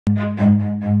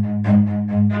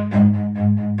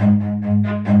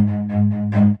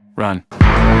Run.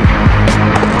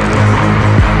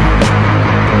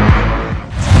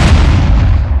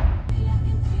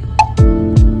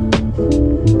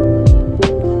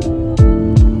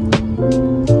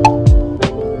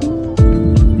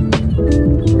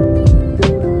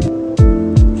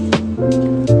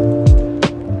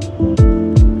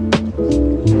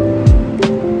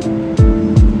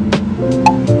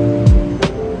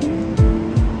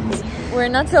 We're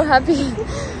not so happy.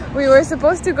 We were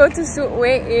supposed to go to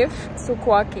Souq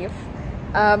Waqif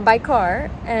by car,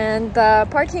 and the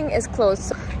parking is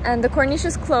closed. And the Corniche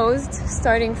is closed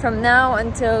starting from now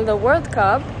until the World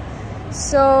Cup.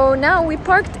 So now we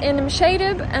parked in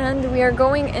Msheireb and we are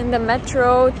going in the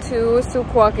metro to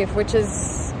Souq Waqif, which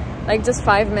is like just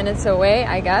 5 minutes away,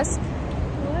 I guess.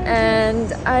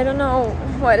 And I don't know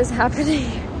what is happening.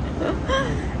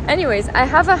 Anyways, I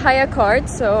have a Haya card,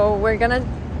 so we're gonna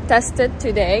test it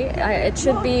today. It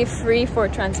should be free for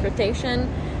transportation,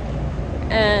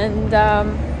 and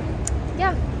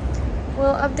yeah,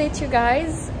 we'll update you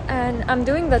guys. And I'm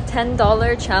doing the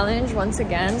 $10 challenge once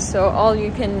again, so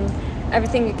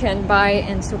everything you can buy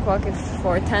in Souq Waqif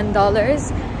for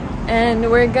 $10, and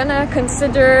we're gonna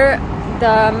consider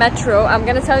the metro. I'm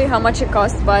gonna tell you how much it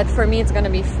costs, but for me it's gonna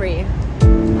be free.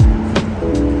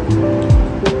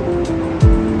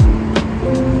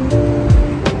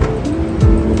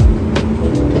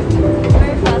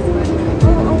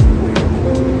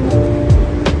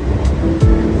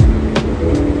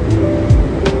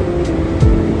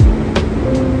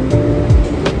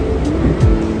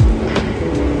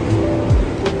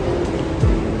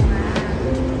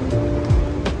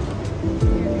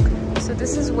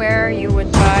 This is where you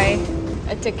would buy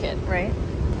a ticket, right?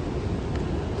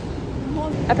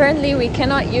 Apparently we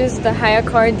cannot use the Haya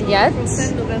card yet.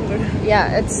 10 November.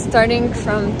 Yeah, it's starting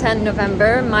from 10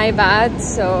 November. My bad.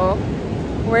 So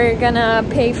we're gonna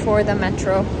pay for the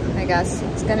metro, I guess.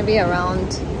 It's gonna be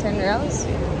around 10 reals.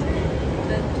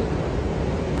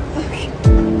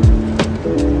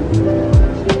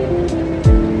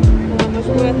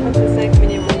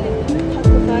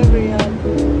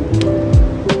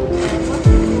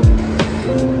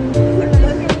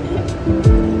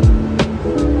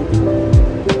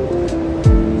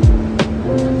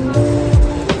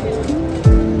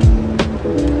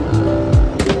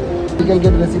 You can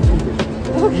get receipt from there.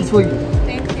 Okay. It's for you.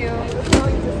 Thank you.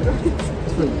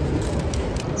 It's for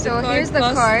you. So here's the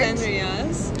card. 10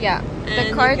 riyals. Yeah,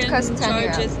 the card costs 10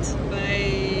 charge riyals. it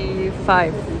by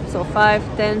 5. So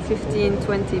 5, 10, 15,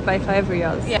 20 by 5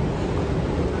 riyals. Yeah.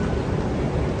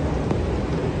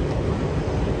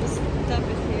 Just tap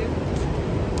it here.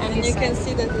 And And you can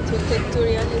see that it will take 2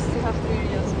 riyals. You still have 3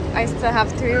 riyals. I still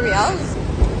have 3 reals.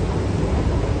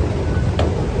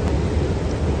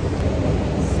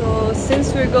 So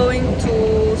since we're going to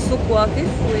Souq Waqif,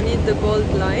 we need the gold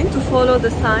line to follow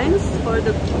the signs for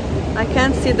the... I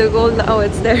can't see the gold... Oh,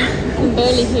 it's there. I can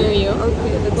barely hear you.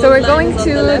 Okay, the gold So we're line going is on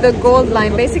to left. the gold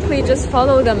line. Basically, just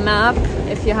follow the map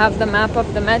if you have the map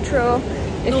of the metro.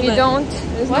 If No you map. don't...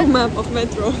 There's What? no map of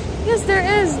metro. Yes, there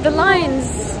is. The lines.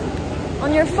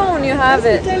 On your phone, you have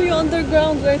Does it. tell you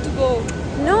underground where to go.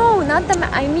 No, not the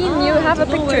map. I mean, you have a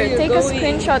to know where picture. you're Take a going.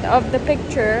 screenshot of the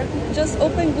picture. Just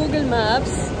open Google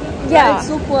Maps. Yeah. Write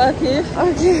Souq Waqif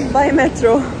Okay. by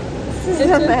metro. This It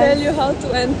is a will mess. tell you how to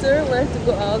enter, where to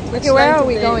go out, which Okay, where line are to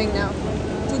we take. going now?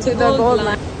 To To the gold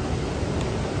line.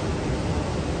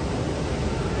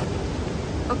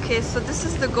 Okay, so this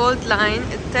is the gold line.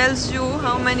 It tells you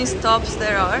how many stops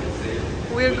there are.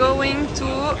 We're going to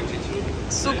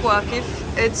Souq Waqif.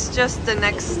 It's just the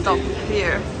next stop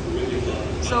here.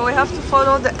 So we have to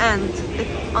follow the end.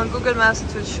 On Google Maps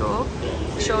it will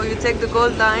show you take the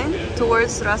gold line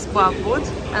towards Ras Ba'bud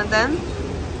and then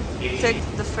take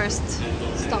the first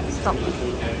stop.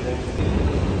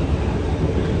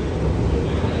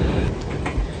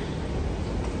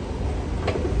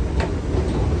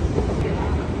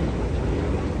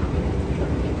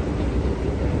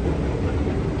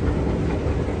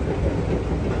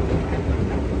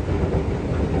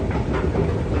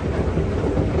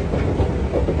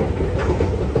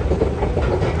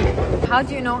 How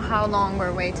do you know how long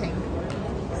we're waiting?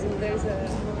 So there's a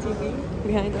TV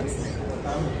behind us.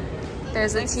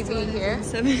 There's a TV here.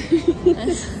 7.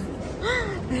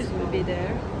 It will be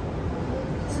there.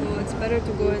 So it's better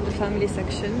to go in the family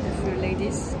section if you're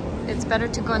ladies. It's better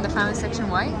to go in the family section.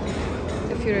 Why?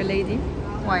 If you're a lady.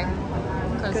 Why?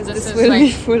 Because this this is will like...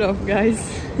 be full of guys.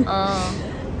 Oh.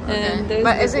 Okay. And there's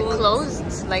But the is it gold-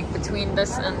 closed? Like between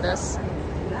this and this?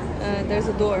 There's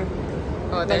a door.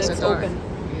 Oh, But there's a it's door. open.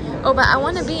 Oh, but I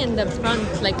want to be in the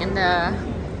front, like in the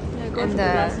And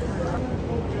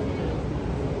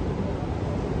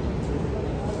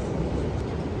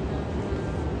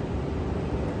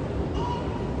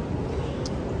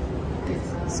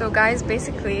so guys,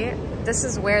 basically this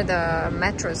is where the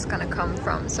metro is gonna come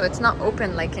from. So it's not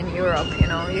open like in Europe, you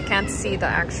know. You can't see the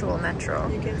actual metro.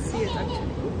 You can see it actually.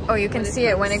 Oh, you can see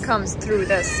it when it comes through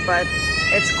this, but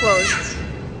it's closed.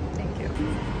 Thank you.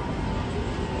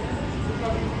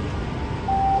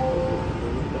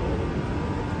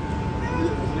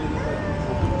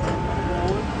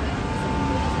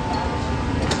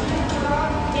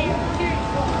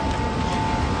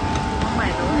 Oh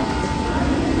my lord.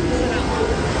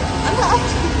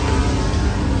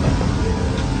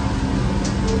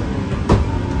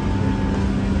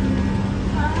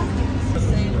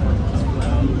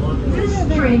 This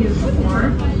train is for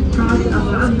cross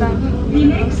Abu. The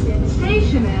next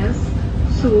station is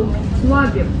Souq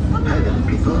Waqif. هذا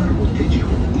القطار متجه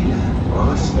إلى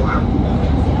راس محمد.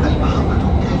 المحطة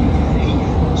التالية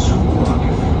هي سوق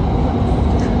واقف.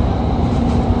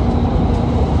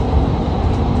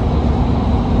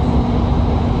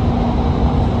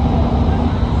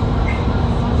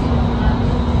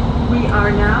 We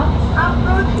are now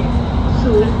approaching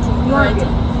Souq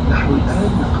Waqif. نحن الآن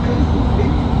نقترب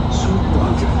من سوق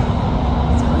واقف.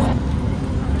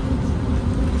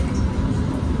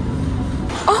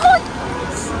 Oh,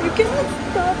 you cannot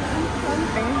stop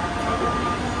something.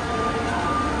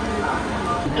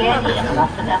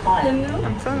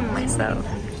 I'm filming myself.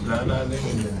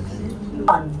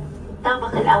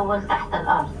 الطابق الأول تحت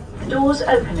الأرض. Doors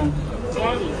opening.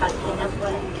 جاري فتح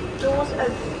الأبواب. Doors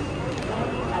opening.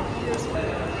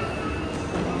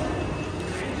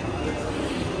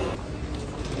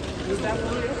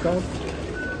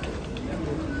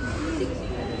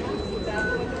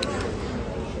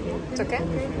 It's okay.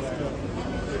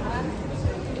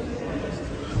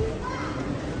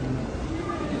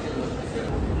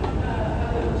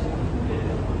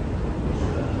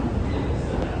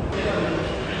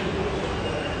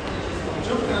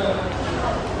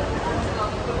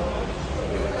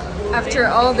 After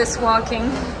all this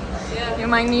walking, you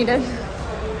might need it.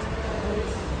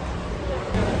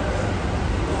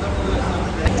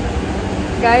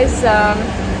 Guys,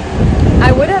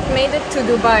 I would have made it to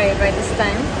Dubai by this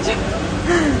time.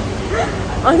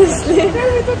 Honestly.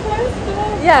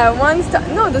 Yeah, one stop.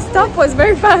 No, the stop was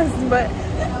very fast, but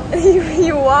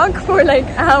you walk for like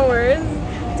hours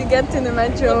to get to the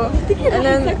metro, and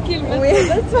then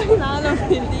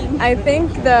I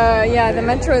think the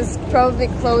metro is probably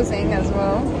closing as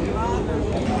well.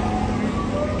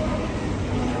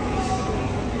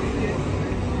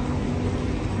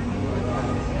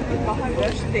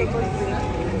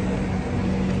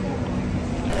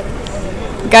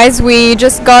 Guys, we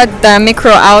just got the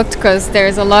micro out because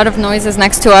there's a lot of noises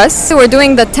next to us. So we're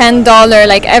doing the $10,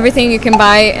 like everything you can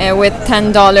buy with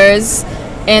 $10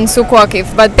 in Souq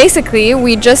Waqif. But basically,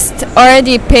 we just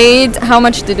already paid. How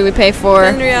much did we pay for?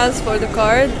 10 riyals for the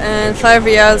card and 5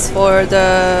 riyals for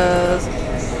the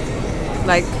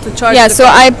to charge. Yeah, the so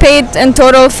card. I paid in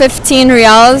total 15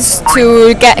 riyals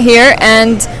to get here,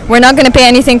 and we're not gonna pay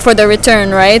anything for the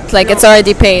return, right? Like it's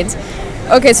already paid.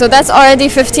 Okay, so that's already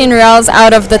 15 riyals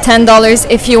out of the $10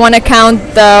 if you want to count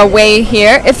the way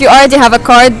here. If you already have a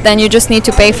card, then you just need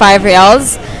to pay 5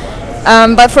 riyals.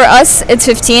 But for us, it's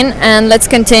 15, and let's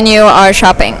continue our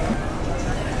shopping.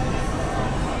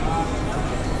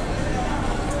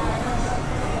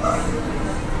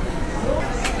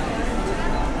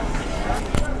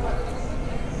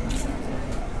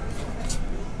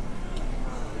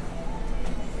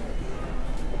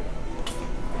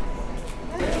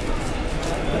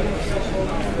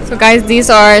 So guys, these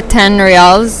are 10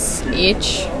 riyals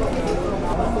each.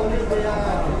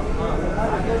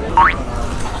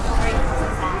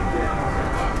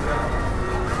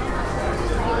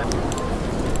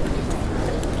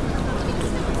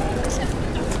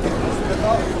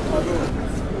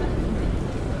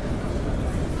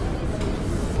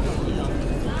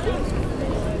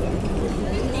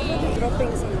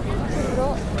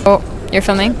 Oh, you're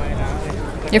filming?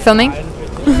 You're filming?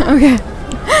 Okay.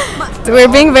 So we're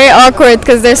being very awkward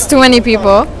because there's too many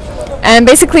people. And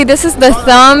basically this is the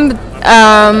thumb.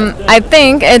 I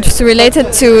think it's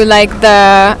related to like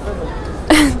the...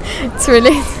 it's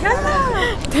related...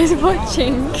 There's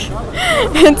watching.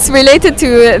 It's related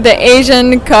to the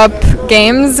Asian Cup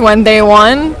games when they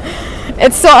won.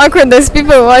 It's so awkward, there's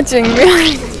people watching.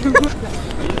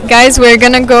 Guys, we're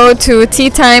gonna go to tea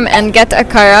time and get a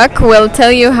karak. We'll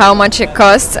tell you how much it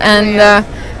costs. And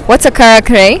what's a karak,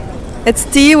 Ray? It's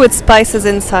tea with spices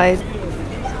inside.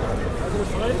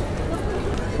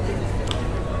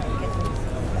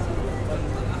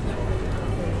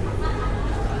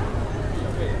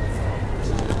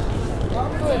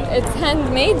 it's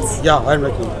handmade? Yeah, I'm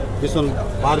making. This one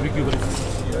barbecue.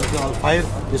 This on fire.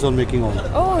 This one making on.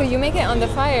 Oh, you make it on the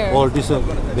fire. Or this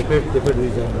different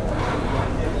design.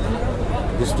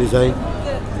 This design,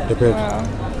 different. Wow.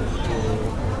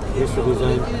 This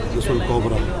design. This one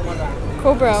cobra.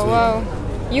 Cobra, wow.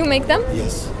 You make them?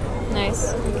 Yes.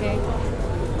 Nice, okay.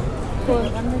 Cool.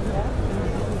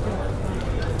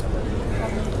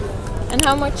 And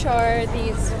how much are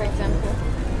these, for example?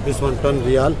 This one 10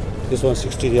 riyal. This one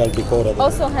 60 riyal decor.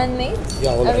 Also handmade?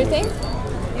 Yeah, all everything?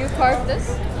 handmade. You carved this?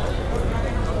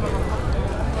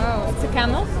 Wow, it's a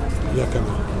camel? Yeah,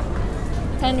 camel.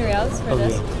 10 riyals for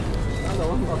this? Yeah.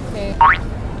 Okay.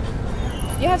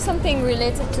 You have something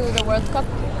related to the World Cup?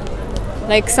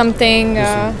 Like something...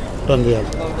 10 riyal.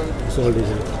 It's all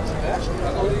design.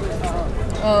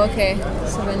 Oh, okay.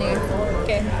 Souvenir.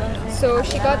 Okay. So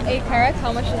she got a karak.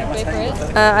 How much did you pay for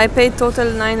it? I paid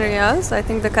total 9 riyals. I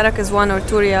think the karak is 1 or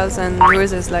 2 riyals and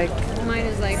yours is like... Mine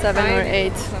is like 7 or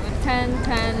 8. 10,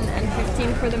 10 and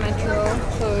 15 for the metro.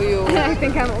 So you... I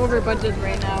think I'm over budget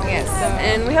right now. Yes. So.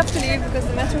 And we have to leave because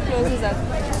the metro closes at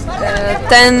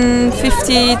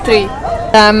 10:53.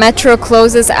 The metro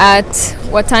closes at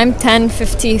what time?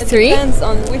 10:53? Depends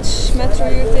on which metro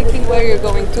you're taking, where you're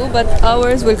going to, but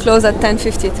ours will close at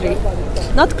 10:53.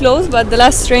 Not close, but the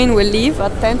last train will leave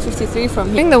at 10:53 from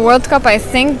here. During the World Cup, I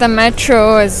think the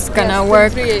metro is gonna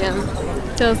work till 3 a.m.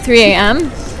 till 3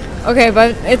 a.m. Okay,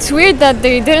 but it's weird that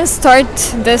they didn't start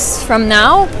this from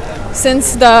now.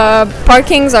 Since the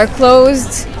parkings are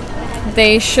closed,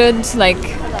 they should like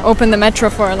open the metro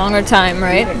for a longer time,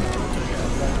 right?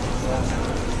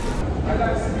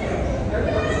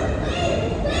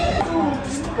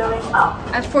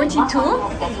 At 42?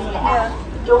 Yeah.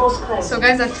 Doors closed. So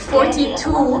guys, at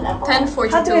 42,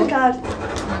 10:42. Oh my god,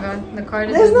 the card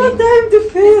is There's with no me. time to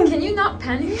film. Can you not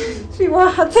panic? في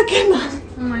واحد سكنة.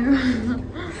 Oh my god.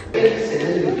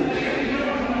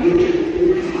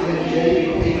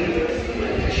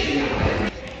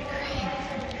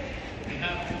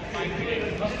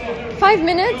 Five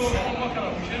minutes?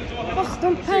 Oh,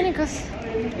 don't panic us.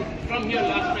 From here,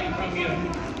 last train, from here.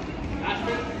 Last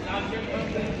train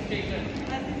station.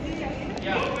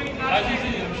 Yeah.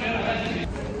 Azizi, Msheireb, Azizi.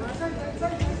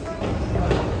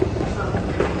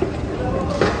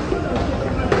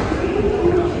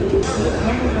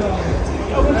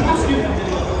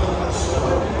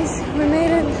 We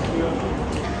made it.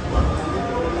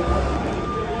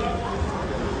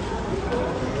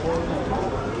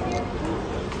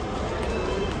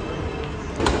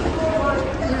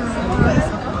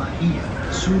 هي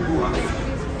سوق وقف.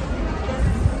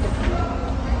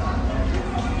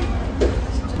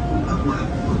 أبواب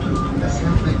وطرق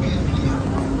مسافة كافية.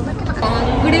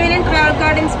 Good evening, travel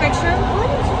card inspection.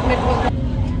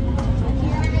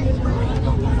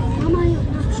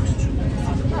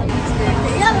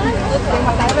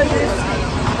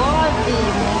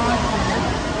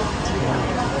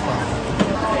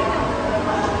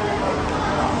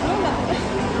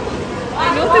 I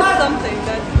noticed something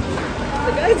that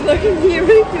the guys working here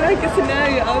make like a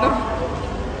scenario out of.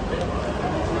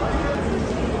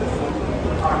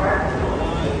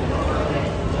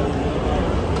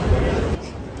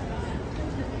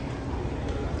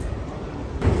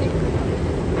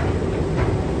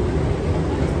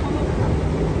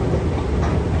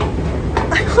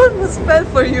 I almost fell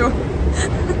for you.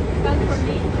 Fell for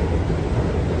me?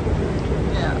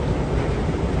 Yeah.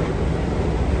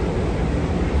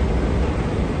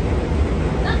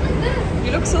 Not like this.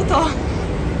 You look so tall.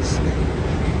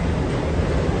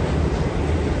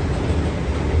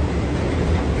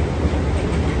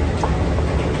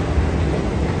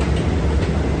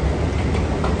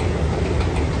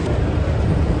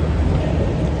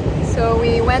 So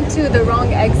we went to the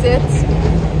wrong exit.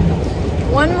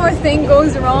 One more thing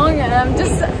goes wrong and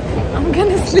I'm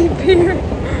gonna sleep here.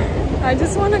 I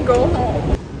just want to go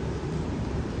home.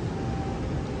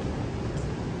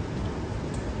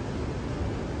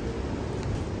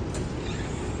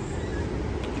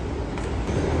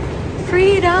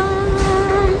 Freedom!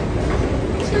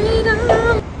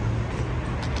 Freedom!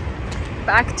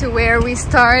 Back to where we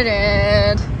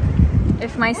started.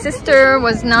 If my sister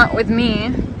was not with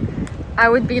me, I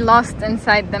would be lost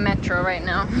inside the metro right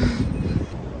now.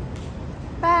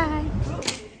 Bye!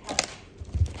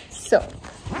 So,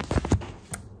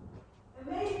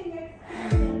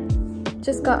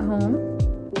 just got home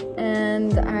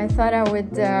and I thought I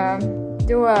would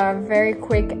do a very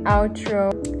quick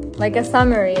outro, like a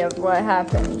summary of what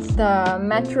happened. The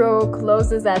metro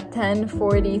closes at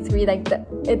 10:43, like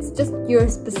it's just your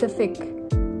specific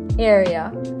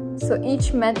area. So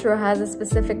each metro has a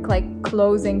specific like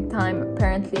closing time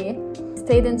apparently.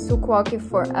 stayed in Souq Waqif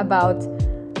for about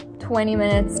 20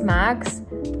 minutes max,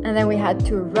 and then we had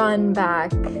to run back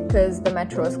because the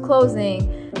metro was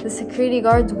closing. The security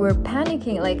guards were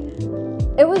panicking. Like,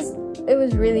 it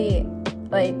was really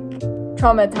like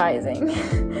traumatizing.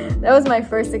 That was my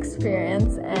first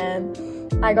experience and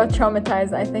I got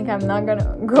traumatized. I think I'm not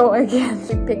gonna go again.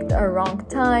 We picked a wrong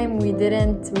time. We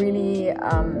didn't really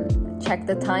check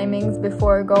the timings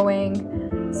before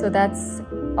going, so that's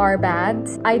our bad.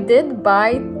 I did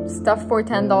buy stuff for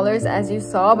 $10 as you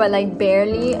saw, but like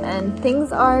barely, and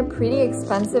things are pretty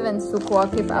expensive in Souq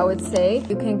Waqif, I would say.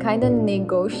 You can kind of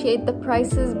negotiate the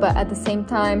prices, but at the same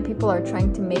time people are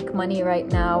trying to make money right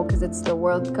now because it's the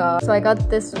World Cup. So I got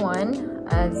this one,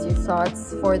 as you saw.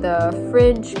 It's for the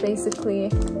fridge basically.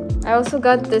 I also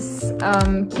got this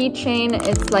keychain.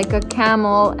 It's like a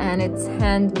camel and it's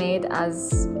handmade,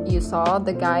 as you saw.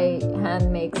 The guy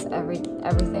hand makes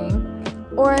everything.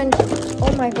 Orange,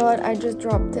 oh my god, I just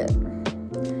dropped it.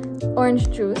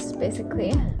 Orange juice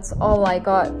basically. That's all I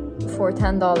got for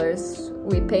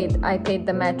 $10. I paid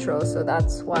the metro, so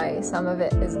that's why some of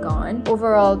it is gone.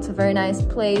 Overall, it's a very nice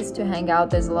place to hang out.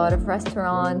 There's a lot of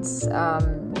restaurants,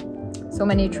 so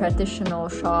many traditional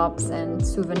shops and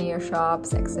souvenir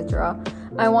shops, etc.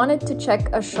 I wanted to check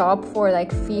a shop for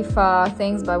like FIFA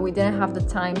things, but we didn't have the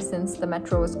time since the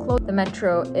metro was closed. The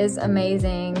metro is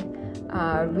amazing.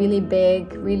 Really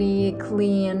big, really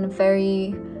clean,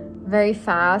 very, very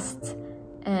fast.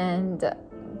 And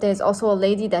there's also a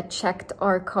lady that checked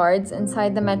our cards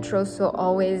inside the metro, so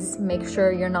always make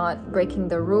sure you're not breaking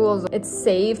the rules. It's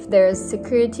safe. There's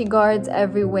security guards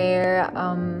everywhere.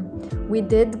 We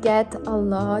did get a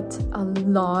lot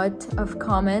of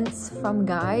comments from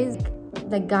guys.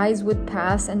 Like guys would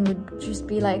pass and would just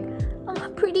be like, oh,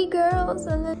 pretty girls.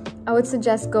 And then I would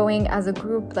suggest going as a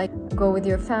group, like go with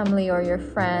your family or your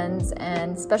friends,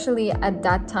 and especially at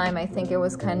that time, I think it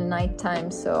was kind of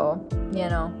nighttime, so you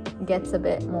know, it gets a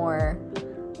bit more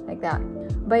like that.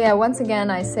 But yeah, once again,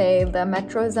 I say the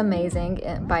metro is amazing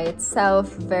by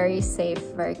itself, very safe,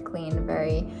 very clean,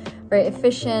 very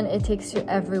efficient. It takes you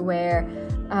everywhere.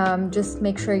 Just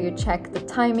make sure you check the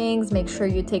timings, make sure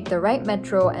you take the right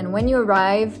metro, and when you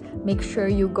arrive, make sure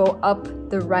you go up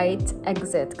the right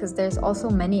exit, because there's also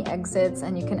many exits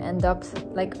and you can end up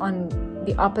like on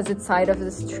the opposite side of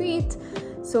the street.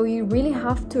 So you really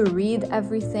have to read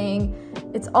everything.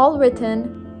 It's all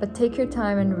written, but take your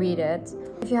time and read it.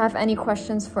 If you have any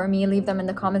questions for me, leave them in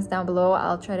the comments down below.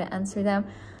 I'll try to answer them.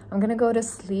 I'm gonna go to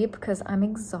sleep because I'm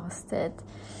exhausted.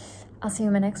 I'll see you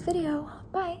in my next video.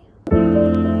 Bye.